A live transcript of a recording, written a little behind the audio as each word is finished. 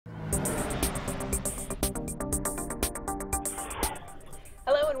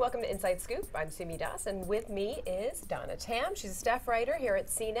welcome to Inside Scoop. I'm Sumi, and with me is Donna Tam. She's a staff writer here at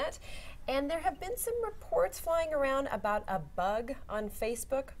CNET. And there have been some reports flying around about a bug on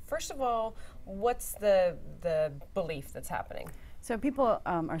Facebook. First of all, what's the belief that's happening? So people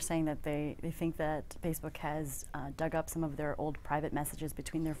are saying that they think that Facebook has dug up some of their old private messages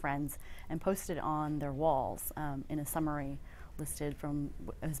between their friends and posted on their walls in a summary listed from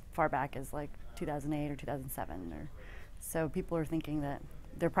as far back as like 2008 or 2007. So people are thinking that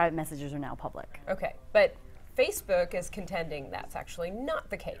their private messages are now public. Okay, but Facebook is contending that's actually not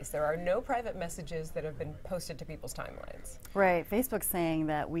the case. There are no private messages that have been posted to people's timelines. Right. Facebook's saying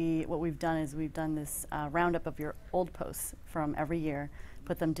that what we've done is we've done this roundup of your old posts from every year,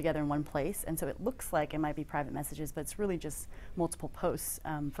 put them together in one place, and so it looks like it might be private messages, but it's really just multiple posts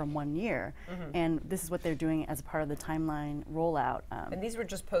from one year. And this is what they're doing as a part of the timeline rollout. And these were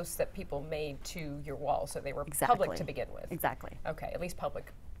just posts that people made to your wall, so they were Exactly. public to begin with. Exactly. Okay, at least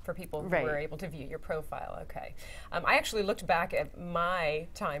public for people who Right. were able to view your profile. Okay. I actually looked back at my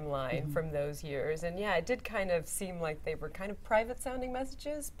timeline from those years, and yeah, it did kind of seem like they were kind of private sounding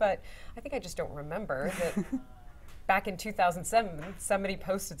messages, but I think I just don't remember that back in 2007, somebody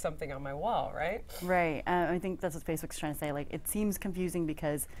posted something on my wall, right? Right. I think that's what Facebook's trying to say. Like, it seems confusing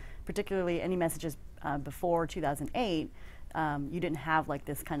because particularly any messages before 2008, you didn't have like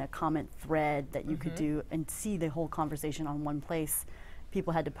this kind of comment thread that you could do and see the whole conversation on one place.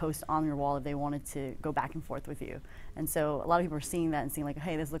 People had to post on your wall if they wanted to go back and forth with you. And so a lot of people are seeing that and seeing like,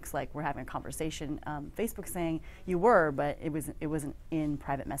 hey, this looks like we're having a conversation. Facebook's saying you were, but it wasn't in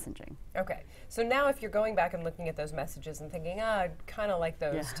private messaging. Okay, so now if you're going back and looking at those messages and thinking, I'd kind of like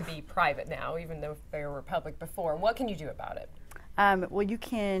those to be private now, even though they were public before, what can you do about it? Well, you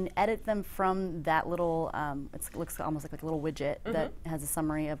can edit them from that little, it looks almost like a little widget that has a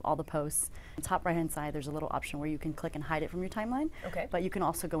summary of all the posts. On the top right-hand side, there's a little option where you can click and hide it from your timeline. Okay. But you can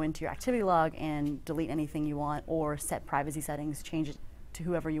also go into your activity log and delete anything you want or set privacy settings, change it to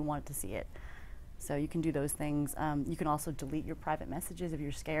whoever you want to see it. So you can do those things. You can also delete your private messages if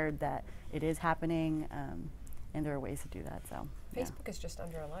you're scared that it is happening, and there are ways to do that. So Facebook is just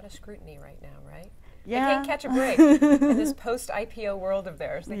under a lot of scrutiny right now, right? Yeah. They can't catch a break in this post-IPO world of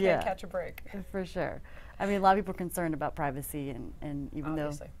theirs. They can't catch a break. For sure. I mean, a lot of people are concerned about privacy, and even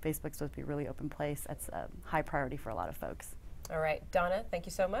Obviously. though Facebook's supposed to be a really open place, that's a high priority for a lot of folks. All right, Donna, thank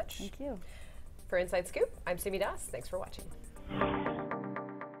you so much. Thank you. For Inside Scoop, I'm Sumi Das. Thanks for watching.